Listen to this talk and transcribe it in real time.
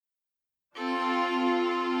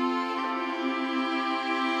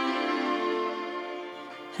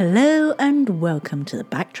Hello and welcome to the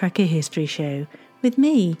Backtracker History Show with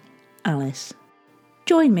me, Alice.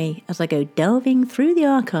 Join me as I go delving through the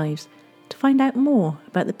archives to find out more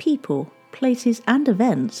about the people, places and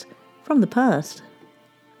events from the past.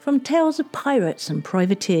 From tales of pirates and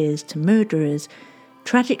privateers to murderers,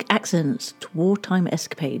 tragic accidents to wartime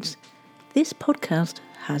escapades, this podcast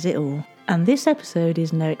has it all. And this episode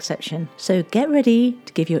is no exception, so get ready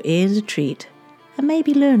to give your ears a treat and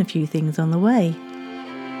maybe learn a few things on the way.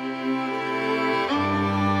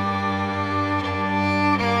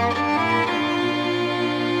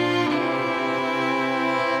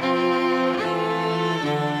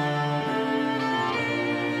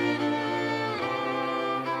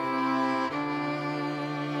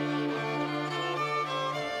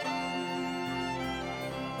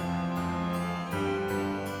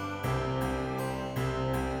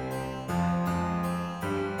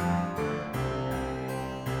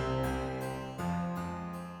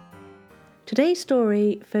 Today's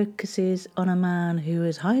story focuses on a man who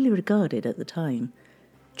was highly regarded at the time,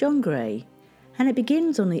 John Gray, and it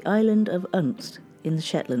begins on the island of Unst in the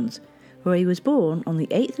Shetlands, where he was born on the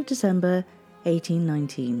 8th of December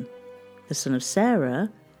 1819, the son of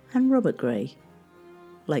Sarah and Robert Gray.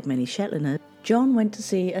 Like many Shetlanders, John went to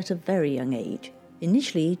sea at a very young age,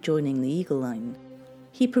 initially joining the Eagle Line.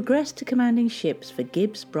 He progressed to commanding ships for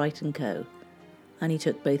Gibbs, Bright & Co., and he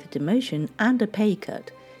took both a demotion and a pay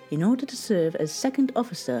cut in order to serve as second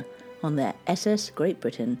officer on their SS Great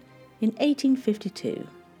Britain in 1852,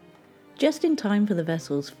 just in time for the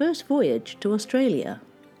vessel's first voyage to Australia.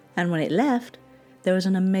 And when it left, there was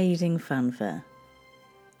an amazing fanfare.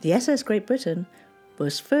 The SS Great Britain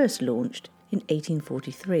was first launched in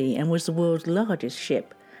 1843 and was the world's largest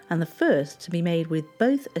ship and the first to be made with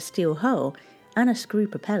both a steel hull and a screw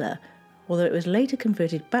propeller, although it was later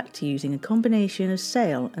converted back to using a combination of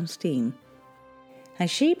sail and steam. And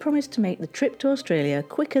she promised to make the trip to Australia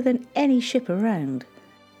quicker than any ship around.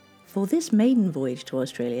 For this maiden voyage to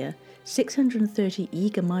Australia, 630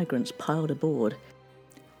 eager migrants piled aboard,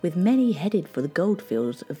 with many headed for the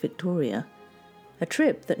goldfields of Victoria, a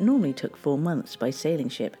trip that normally took 4 months by sailing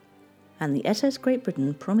ship, and the SS Great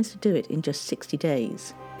Britain promised to do it in just 60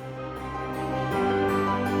 days.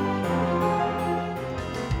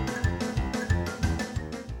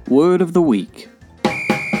 Word of the week.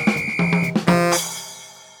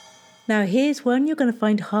 Now here's one you're going to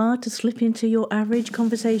find hard to slip into your average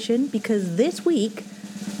conversation, because this week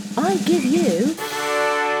I give you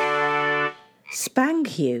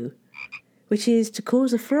Spanghew, which is to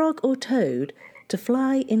cause a frog or toad to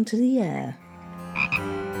fly into the air.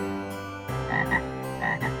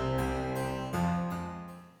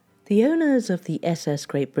 The owners of the SS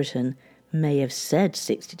Great Britain may have said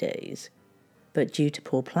 60 days, but due to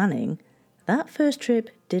poor planning, that first trip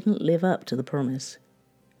didn't live up to the promise.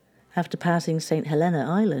 After passing St. Helena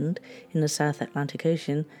Island in the South Atlantic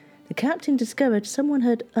Ocean, the captain discovered someone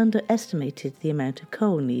had underestimated the amount of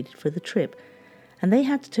coal needed for the trip, and they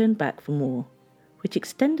had to turn back for more, which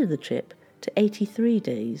extended the trip to 83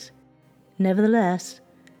 days. Nevertheless,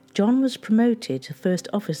 John was promoted to first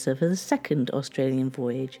officer for the second Australian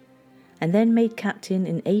voyage, and then made captain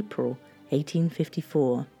in April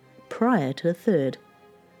 1854, prior to the third,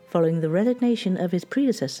 following the resignation of his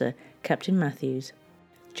predecessor, Captain Matthews.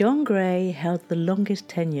 John Gray held the longest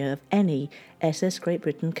tenure of any SS Great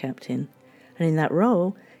Britain captain, and in that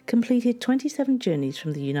role completed 27 journeys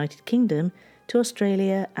from the United Kingdom to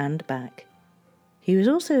Australia and back. He was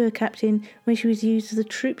also a captain when she was used as a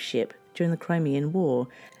troop ship during the Crimean War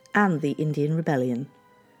and the Indian Rebellion.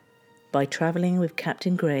 By travelling with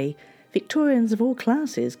Captain Gray, Victorians of all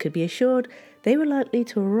classes could be assured they were likely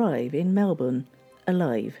to arrive in Melbourne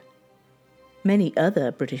alive. Many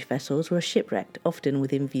other British vessels were shipwrecked, often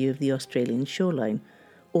within view of the Australian shoreline,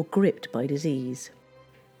 or gripped by disease.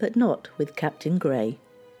 But not with Captain Gray.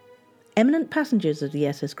 Eminent passengers of the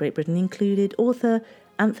SS Great Britain included author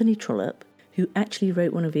Anthony Trollope, who actually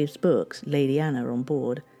wrote one of his books, Lady Anna, on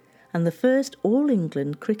board, and the first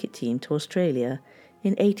All-England cricket team to Australia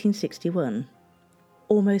in 1861.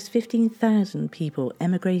 Almost 15,000 people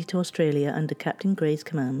emigrated to Australia under Captain Gray's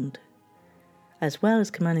command. As well as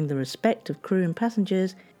commanding the respect of crew and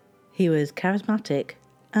passengers, he was charismatic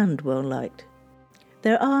and well liked.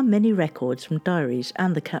 There are many records from diaries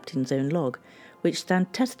and the captain's own log, which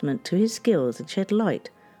stand testament to his skills and shed light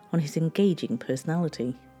on his engaging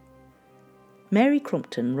personality. Mary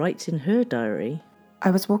Crompton writes in her diary, "I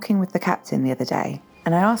was walking with the captain the other day,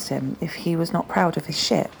 and I asked him if he was not proud of his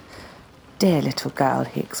ship. 'Dear little girl,'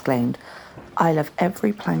 he exclaimed. 'I love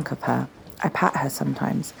every plank of her. I pat her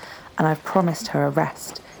sometimes, and I've promised her a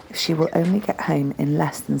rest if she will only get home in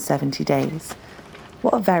less than 70 days.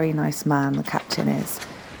 What a very nice man the captain is.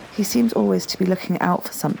 He seems always to be looking out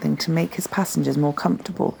for something to make his passengers more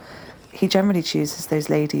comfortable. He generally chooses those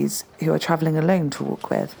ladies who are travelling alone to walk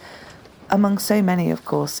with. Among so many, of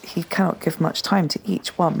course, he cannot give much time to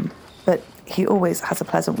each one, but he always has a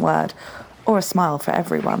pleasant word or a smile for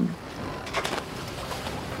everyone.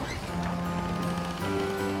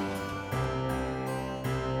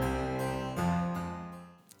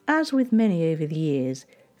 As with many over the years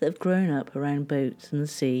that have grown up around boats and the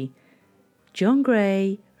sea, John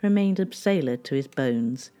Gray remained a sailor to his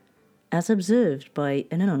bones, as observed by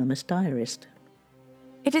an anonymous diarist.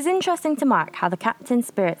 It is interesting to mark how the captain's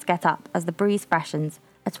spirits get up as the breeze freshens.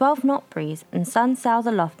 A 12-knot breeze and sun sails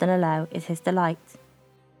aloft and alow is his delight.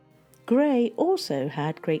 Gray also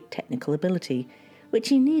had great technical ability, which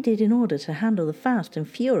he needed in order to handle the fast and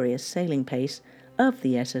furious sailing pace of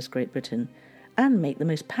the SS Great Britain and make the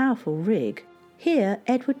most powerful rig. Here,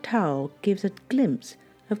 Edward Towle gives a glimpse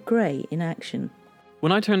of Gray in action.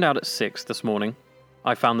 When I turned out at 6 this morning,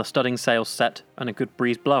 I found the studding sails set and a good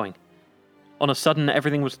breeze blowing. On a sudden,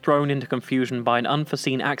 everything was thrown into confusion by an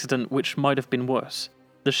unforeseen accident which might have been worse.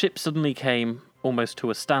 The ship suddenly came almost to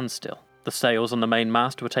a standstill. The sails on the main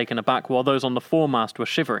mast were taken aback while those on the foremast were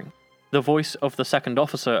shivering. The voice of the second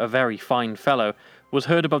officer, a very fine fellow, was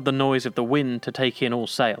heard above the noise of the wind to take in all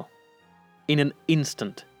sail. In an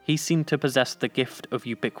instant, he seemed to possess the gift of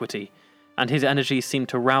ubiquity, and his energy seemed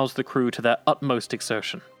to rouse the crew to their utmost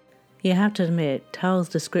exertion. You have to admit, Towle's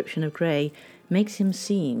description of Gray makes him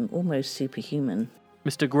seem almost superhuman.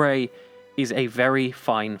 Mr. Gray is a very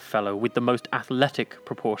fine fellow with the most athletic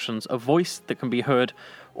proportions, a voice that can be heard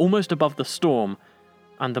almost above the storm,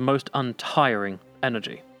 and the most untiring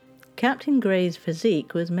energy. Captain Gray's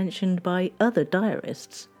physique was mentioned by other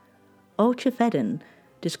diarists. Olchefedden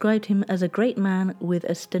described him as a great man with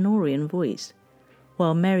a stentorian voice,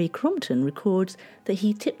 while Mary Crompton records that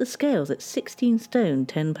he tipped the scales at 16 stone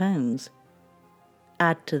 10 pounds.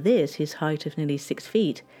 Add to this his height of nearly 6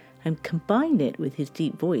 feet, and combine it with his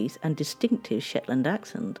deep voice and distinctive Shetland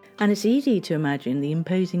accent, and it's easy to imagine the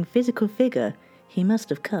imposing physical figure he must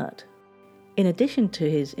have cut. In addition to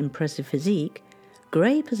his impressive physique,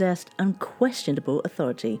 Gray possessed unquestionable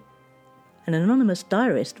authority. An anonymous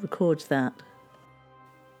diarist records that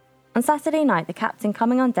On Saturday night, the captain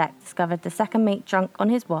coming on deck discovered the second mate drunk on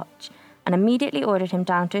his watch and immediately ordered him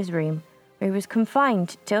down to his room, where he was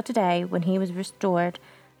confined till today, when he was restored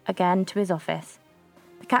again to his office.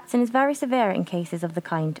 The captain is very severe in cases of the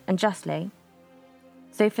kind, and justly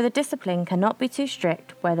so, for the discipline cannot be too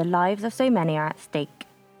strict where the lives of so many are at stake.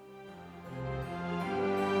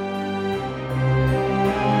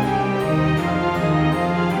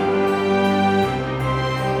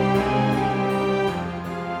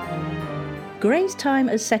 Gray's time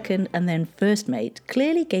as second and then first mate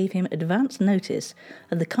clearly gave him advance notice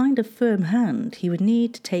of the kind of firm hand he would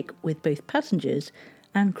need to take with both passengers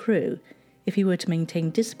and crew if he were to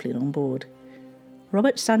maintain discipline on board.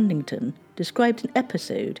 Robert Sandington described an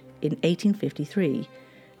episode in 1853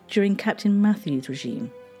 during Captain Matthews'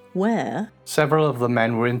 regime, where several of the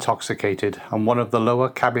men were intoxicated and one of the lower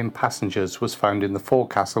cabin passengers was found in the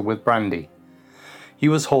forecastle with brandy. He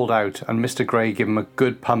was hauled out and Mr. Gray gave him a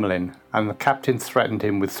good pummeling, and the captain threatened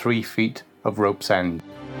him with 3 feet of rope's end.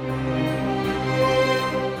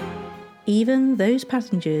 even those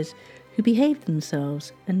passengers who behaved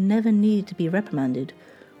themselves and never needed to be reprimanded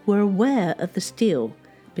were aware of the steel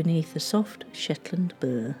beneath the soft Shetland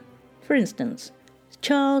burr. For instance,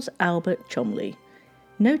 Charles Albert Cholmondeley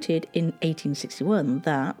noted in 1861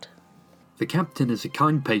 that the captain is a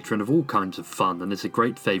kind patron of all kinds of fun and is a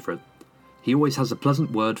great favourite. He always has a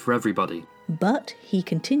pleasant word for everybody. But, he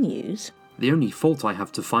continues, the only fault I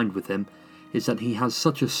have to find with him is that he has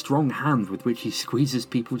such a strong hand with which he squeezes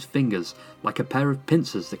people's fingers like a pair of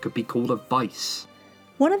pincers that could be called a vice.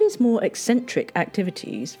 One of his more eccentric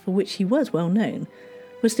activities, for which he was well known,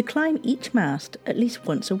 was to climb each mast at least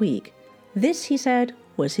once a week. This, he said,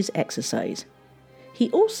 was his exercise. He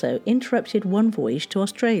also interrupted one voyage to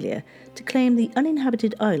Australia to claim the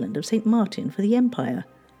uninhabited island of St. Martin for the Empire.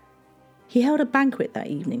 He held a banquet that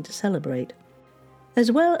evening to celebrate. As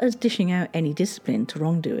well as dishing out any discipline to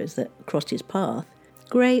wrongdoers that crossed his path,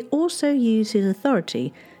 Gray also used his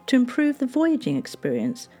authority to improve the voyaging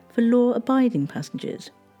experience for law-abiding passengers.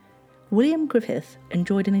 William Griffith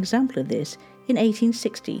enjoyed an example of this in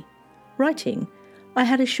 1860, writing, "I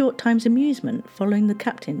had a short time's amusement following the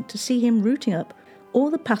captain to see him rooting up all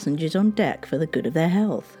the passengers on deck for the good of their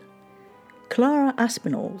health." Clara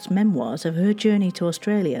Aspinall's memoirs of her journey to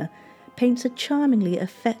Australia paints a charmingly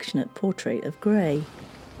affectionate portrait of Gray.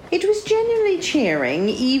 It was genuinely cheering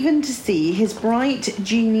even to see his bright,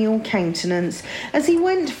 genial countenance as he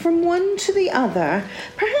went from one to the other,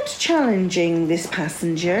 perhaps challenging this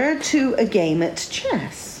passenger to a game at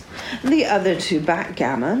chess, the other to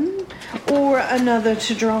backgammon, or another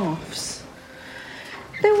to draughts.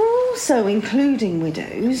 There were also, including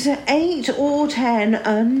widows, 8 or 10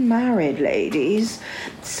 unmarried ladies,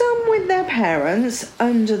 some with their parents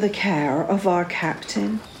under the care of our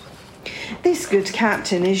captain. This good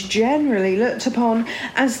captain is generally looked upon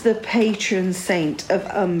as the patron saint of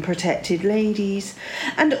unprotected ladies,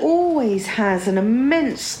 and always has an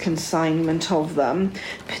immense consignment of them,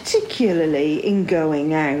 particularly in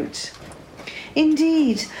going out.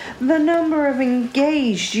 Indeed, the number of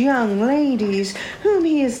engaged young ladies whom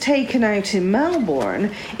he has taken out in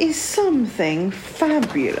Melbourne is something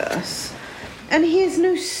fabulous. And he has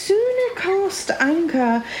no sooner cast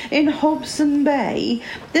anchor in Hobson Bay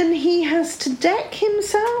than he has to deck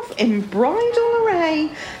himself in bridal array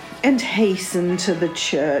and hasten to the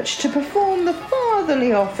church to perform the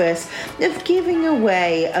fatherly office of giving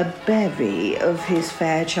away a bevy of his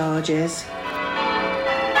fair charges.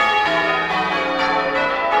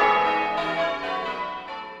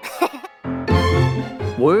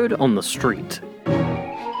 Word on the street.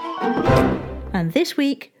 And this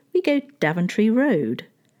week, we go Daventry Road.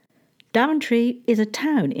 Daventry is a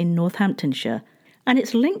town in Northamptonshire, and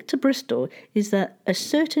its link to Bristol is that a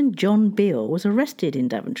certain John Beale was arrested in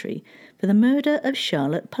Daventry for the murder of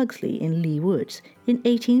Charlotte Pugsley in Lee Woods in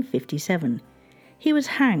 1857. He was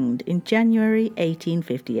hanged in January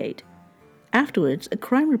 1858. Afterwards, a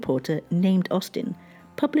crime reporter named Austin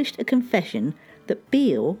published a confession that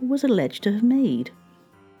Beale was alleged to have made.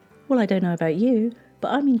 Well, I don't know about you,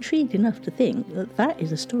 but I'm intrigued enough to think that that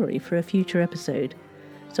is a story for a future episode,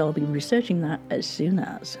 so I'll be researching that as soon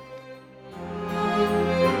as.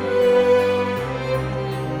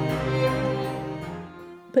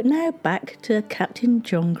 But now back to Captain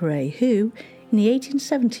John Gray, who, in the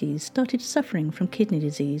 1870s, started suffering from kidney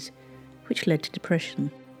disease, which led to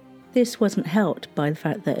depression. This wasn't helped by the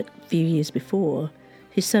fact that a few years before,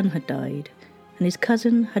 his son had died, and his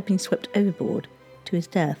cousin had been swept overboard to his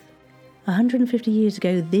death. 150 years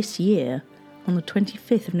ago this year, on the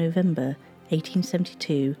 25th of November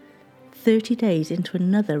 1872, 30 days into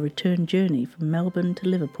another return journey from Melbourne to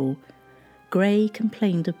Liverpool, Gray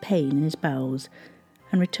complained of pain in his bowels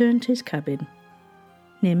and returned to his cabin.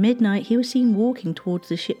 Near midnight he was seen walking towards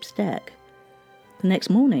the ship's deck. The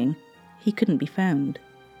next morning he couldn't be found,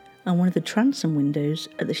 and one of the transom windows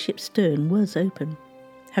at the ship's stern was open,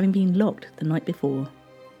 having been locked the night before.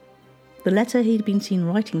 The letter he'd been seen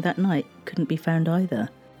writing that night couldn't be found either.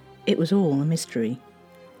 It was all a mystery.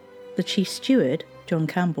 The chief steward, John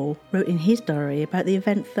Campbell, wrote in his diary about the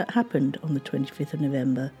event that happened on the 25th of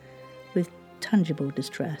November with tangible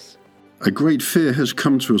distress. A great fear has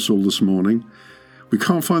come to us all this morning. We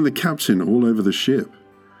can't find the captain all over the ship.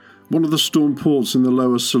 One of the storm ports in the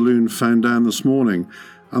lower saloon found down this morning,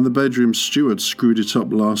 and the bedroom steward screwed it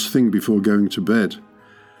up last thing before going to bed.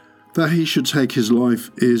 That he should take his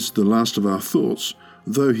life is the last of our thoughts,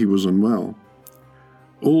 though he was unwell.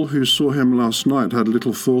 All who saw him last night had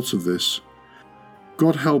little thought of this.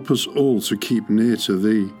 God help us all to keep near to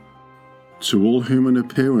thee. To all human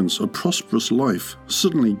appearance, a prosperous life,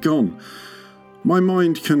 suddenly gone. My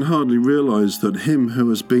mind can hardly realise that him who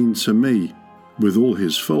has been to me, with all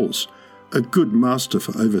his faults, a good master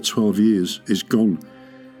for over 12 years, is gone.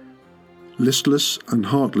 Listless and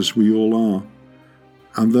heartless we all are,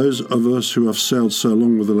 and those of us who have sailed so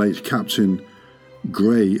long with the late Captain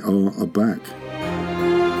Gray are aback.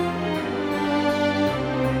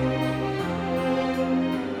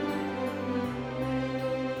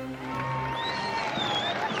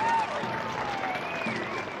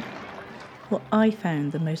 What I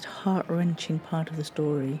found the most heart-wrenching part of the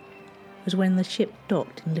story was when the ship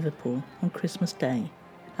docked in Liverpool on Christmas Day,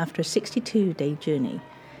 after a 62-day journey,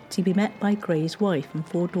 to be met by Gray's wife and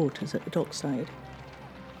 4 daughters at the dockside.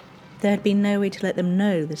 There had been no way to let them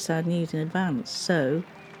know the sad news in advance, so,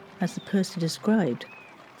 as the purser described,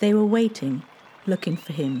 they were waiting, looking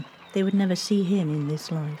for him. They would never see him in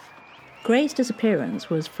this life. Gray's disappearance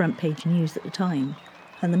was front-page news at the time,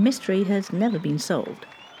 and the mystery has never been solved.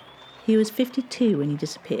 He was 52 when he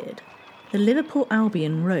disappeared. The Liverpool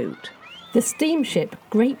Albion wrote, "The steamship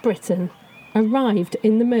Great Britain arrived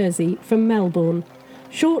in the Mersey from Melbourne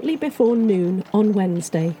shortly before noon on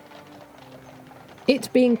Wednesday. It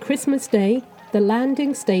being Christmas Day, the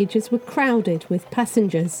landing stages were crowded with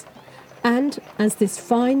passengers, and as this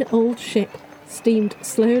fine old ship steamed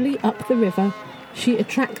slowly up the river, she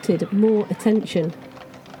attracted more attention.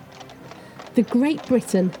 The Great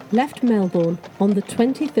Britain left Melbourne on the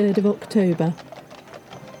 23rd of October.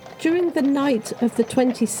 During the night of the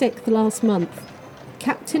 26th last month,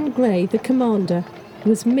 Captain Gray, the commander,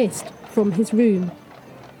 was missed from his room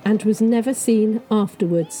and was never seen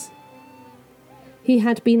afterwards. He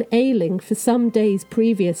had been ailing for some days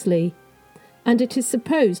previously, and it is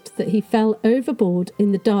supposed that he fell overboard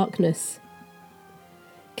in the darkness.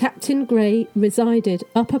 Captain Gray resided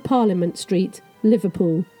Upper Parliament Street,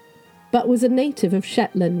 Liverpool, but was a native of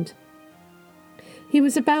Shetland. He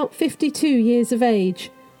was about 52 years of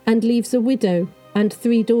age and leaves a widow and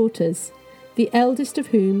 3 daughters, the eldest of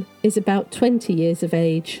whom is about 20 years of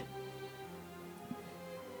age.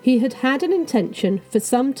 He had had an intention for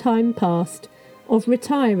some time past of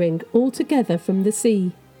retiring altogether from the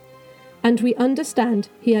sea, and we understand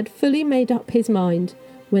he had fully made up his mind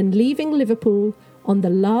when leaving Liverpool on the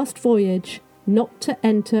last voyage not to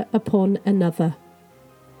enter upon another.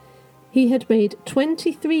 He had made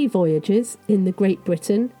 23 voyages in the Great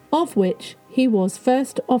Britain, of which he was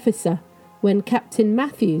first officer when Captain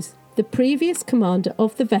Matthews, the previous commander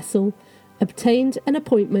of the vessel, obtained an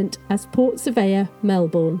appointment as Port Surveyor,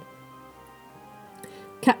 Melbourne.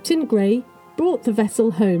 Captain Gray brought the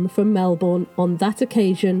vessel home from Melbourne on that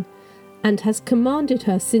occasion and has commanded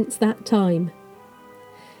her since that time.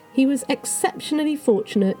 He was exceptionally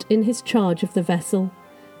fortunate in his charge of the vessel,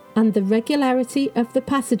 and the regularity of the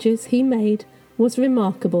passages he made was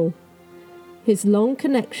remarkable. His long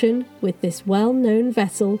connection with this well-known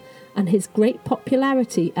vessel and his great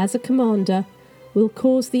popularity as a commander will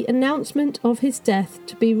cause the announcement of his death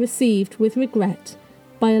to be received with regret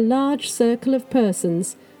by a large circle of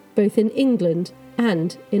persons both in England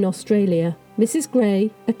and in Australia. Mrs.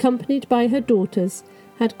 Gray, accompanied by her daughters,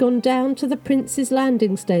 had gone down to the Prince's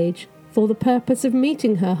landing stage for the purpose of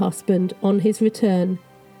meeting her husband on his return,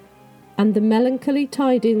 and the melancholy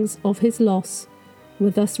tidings of his loss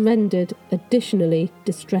were thus rendered additionally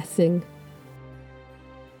distressing.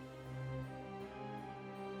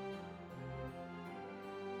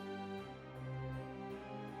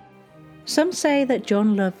 Some say that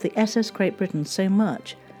John loved the SS Great Britain so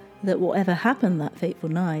much that whatever happened that fateful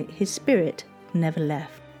night, his spirit never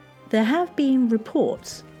left. There have been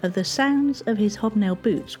reports of the sounds of his hobnail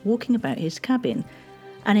boots walking about his cabin,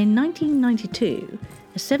 and in 1992,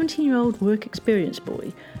 a 17-year-old work experience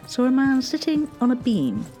boy saw a man sitting on a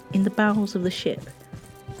beam in the bowels of the ship.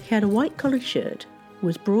 He had a white collared shirt,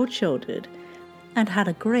 was broad-shouldered, and had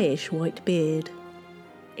a greyish-white beard.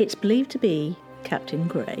 It's believed to be Captain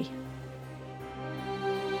Gray.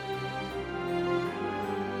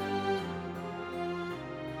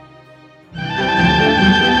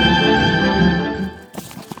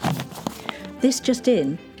 This just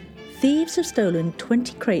in, thieves have stolen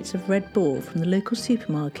 20 crates of Red Bull from the local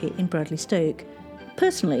supermarket in Bradley Stoke.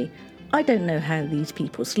 Personally, I don't know how these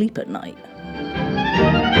people sleep at night.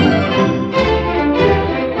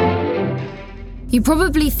 You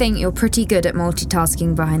probably think you're pretty good at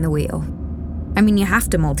multitasking behind the wheel. I mean, you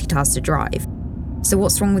have to multitask to drive. So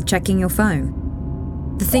what's wrong with checking your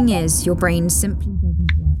phone? The thing is, your brain simply doesn't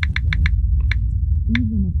work that way.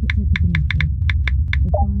 Even a quick look at the message,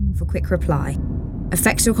 or firing off a quick reply,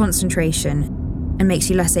 affects your concentration and makes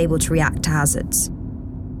you less able to react to hazards.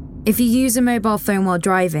 If you use a mobile phone while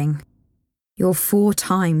driving, you're 4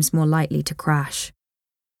 times more likely to crash.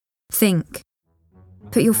 Think.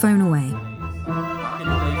 Put your phone away.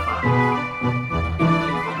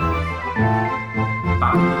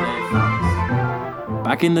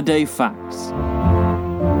 Back in the day facts.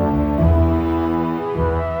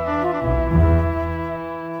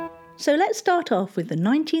 So let's start off with the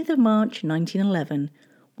 19th of March 1911,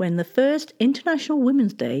 when the first International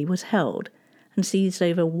Women's Day was held and sees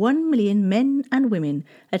over 1 million men and women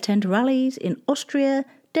attend rallies in Austria,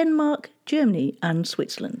 Denmark, Germany and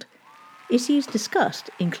Switzerland. Issues discussed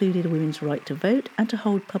included women's right to vote and to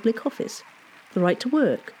hold public office, the right to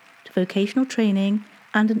work, to vocational training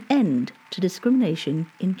and an end to discrimination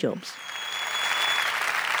in jobs.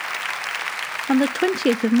 On the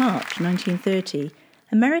 20th of March 1930,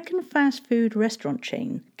 American fast food restaurant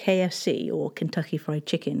chain KFC, or Kentucky Fried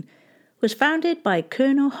Chicken, was founded by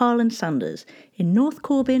Colonel Harlan Sanders in North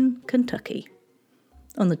Corbin, Kentucky.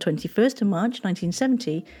 On the 21st of March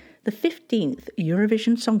 1970, the 15th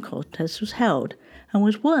Eurovision Song Contest was held and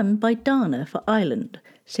was won by Dana for Ireland,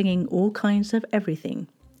 singing All Kinds of Everything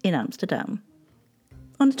in Amsterdam.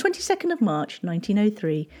 On the 22nd of March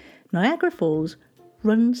 1903, Niagara Falls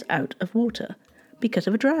runs out of water because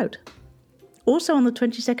of a drought. Also on the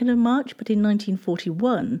 22nd of March, but in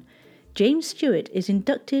 1941, James Stewart is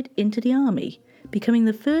inducted into the Army, becoming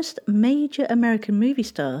the first major American movie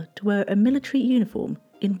star to wear a military uniform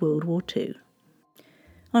in World War II.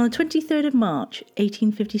 On the 23rd of March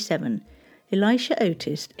 1857, Elisha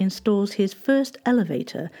Otis installs his first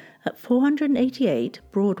elevator at 488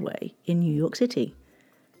 Broadway in New York City.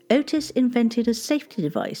 Otis invented a safety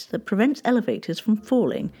device that prevents elevators from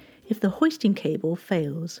falling if the hoisting cable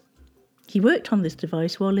fails. He worked on this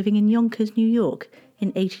device while living in Yonkers, New York in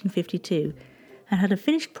 1852 and had a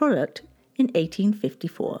finished product in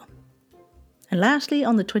 1854. And lastly,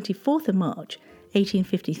 on the 24th of March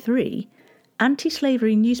 1853,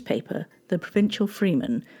 anti-slavery newspaper The Provincial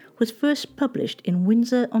Freeman was first published in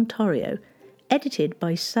Windsor, Ontario, edited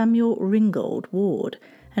by Samuel Ringold Ward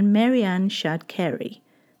and Mary Ann Shadd Carey,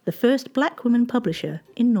 the first black woman publisher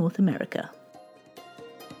in North America.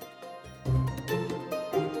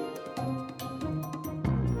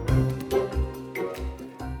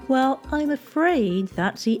 Well, I'm afraid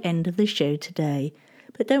that's the end of the show today,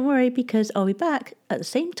 but don't worry because I'll be back at the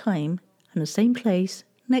same time and the same place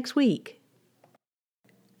next week.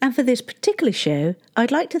 And for this particular show,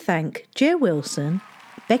 I'd like to thank Joe Wilson,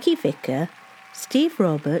 Becky Vicker, Steve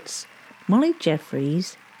Roberts, Molly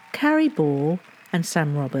Jeffries, Carrie Ball and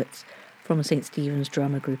Sam Roberts from the St. Stephen's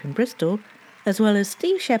Drama Group in Bristol, as well as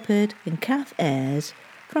Steve Shepherd and Kath Ayres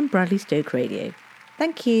from Bradley Stoke Radio.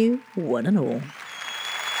 Thank you, one and all.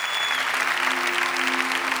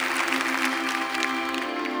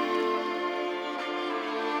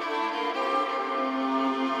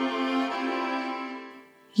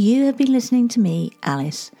 You have been listening to me,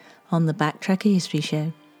 Alice, on the Backtracker History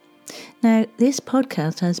Show. Now, this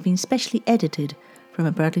podcast has been specially edited from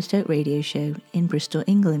a Bradley Stoke radio show in Bristol,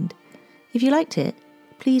 England. If you liked it,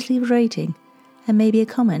 please leave a rating and maybe a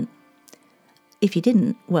comment. If you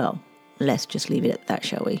didn't, well, let's just leave it at that,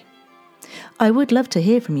 shall we? I would love to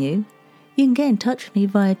hear from you. You can get in touch with me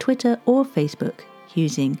via Twitter or Facebook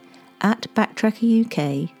using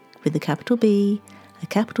 @BacktrackerUK with a capital B, a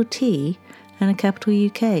capital T and a capital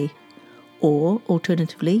UK. Or,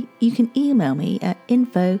 alternatively, you can email me at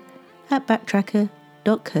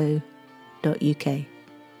info@backtracker.co.uk.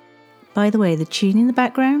 By the way, the tune in the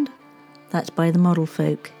background, that's by the Model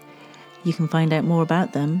Folk. You can find out more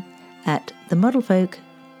about them at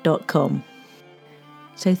themodelfolk.com.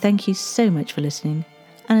 So thank you so much for listening,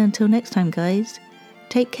 and until next time guys,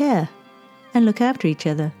 take care and look after each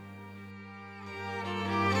other.